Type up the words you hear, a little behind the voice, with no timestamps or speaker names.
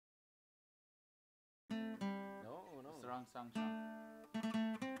Wrong song, Sean.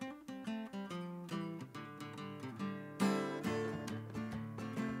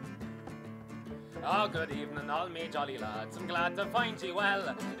 Oh, good evening, all me jolly lads. I'm glad to find ye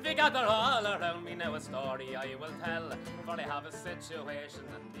well. If you gather all around me now, a story I will tell. For I have a situation,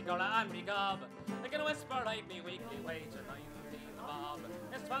 and me gora and me gob. I can whisper I've me weekly wage at 19 bob.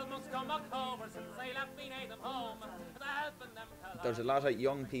 It's 12 months come October since I left me native home. But I helping them There's a lot of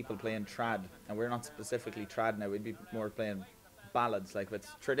young people playing trad, and we're not specifically trad now. We'd be more playing ballads, like it's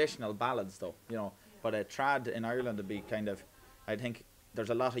traditional ballads though, you know. But trad in Ireland would be kind of, I think there's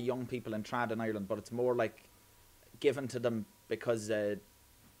a lot of young people in trad in Ireland, but it's more like given to them because the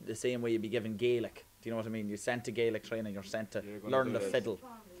same way you'd be given Gaelic. Do you know what I mean? You're sent to Gaelic training, you're sent to learn the fiddle.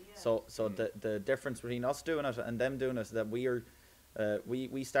 So the difference between us doing it and them doing it is that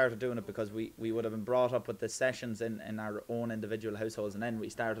we started doing it because we would have been brought up with the sessions in our own individual households, and then we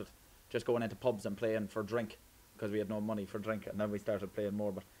started just going into pubs and playing for drink because we had no money for drink, and then we started playing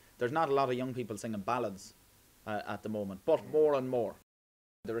more. But there's not a lot of young people singing ballads at the moment, but more and more.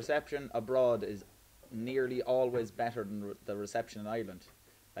 The reception abroad is nearly always better than the reception in Ireland.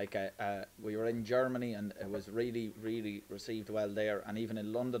 Like we were in Germany and it was really, really received well there, and even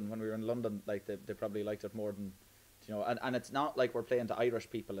in London, when we were in London, like they probably liked it more than, you know. And it's not like we're playing to Irish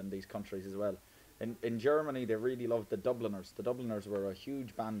people in these countries as well. In Germany, they really loved the Dubliners. The Dubliners were a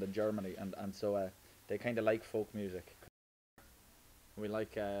huge band in Germany, and so they kind of like folk music. We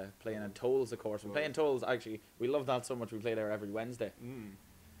like playing in Tolls, of course. We play in Tolls, actually. We love that so much. We play there every Wednesday.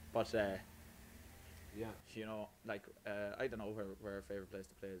 But yeah, you know, like I don't know where our favourite place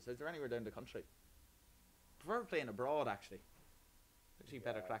to play is. Is there anywhere down the country? Prefer playing abroad, actually. Actually,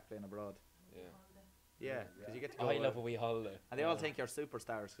 better crack playing abroad. Yeah, because you get to go. I love a wee holiday. And they all think you're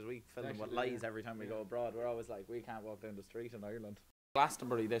superstars because we film them with lies every time we go abroad. We're always like, we can't walk down the street in Ireland.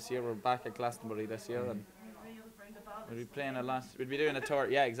 Glastonbury this year. We're back at Glastonbury this year, and we'll be playing a lot. We'll be doing a tour.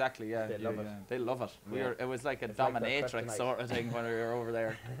 Yeah, exactly. Yeah, they love it. They love it. It was like a It's like dominatrix sort of thing when we were over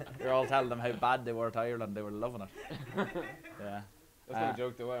there. We were all telling them how bad they were to Ireland. They were loving it. Yeah. That's no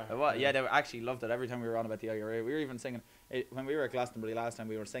joke, they were. Yeah, they actually loved it every time we were on about the IRA. We were even singing, when we were at Glastonbury last time,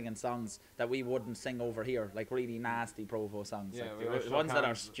 we were singing songs that we wouldn't sing over here, like really nasty provo songs. Yeah, like ones that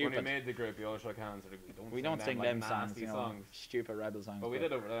are stupid. When we made the group, we all shook hands. We don't sing them songs, you know, songs. Stupid rebel songs. But we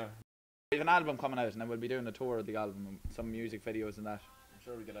did over there. We have an album coming out, and then we'll be doing a tour of the album, and some music videos and that. I'm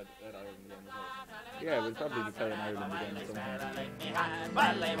sure we did Ireland again as well. Yeah, we'll probably be playing Ireland again at some point.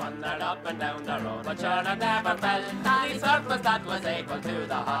 Well, they wandered up and down the road, but sure it never fell. Any surplus that was equal to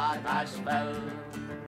the hot ash fell.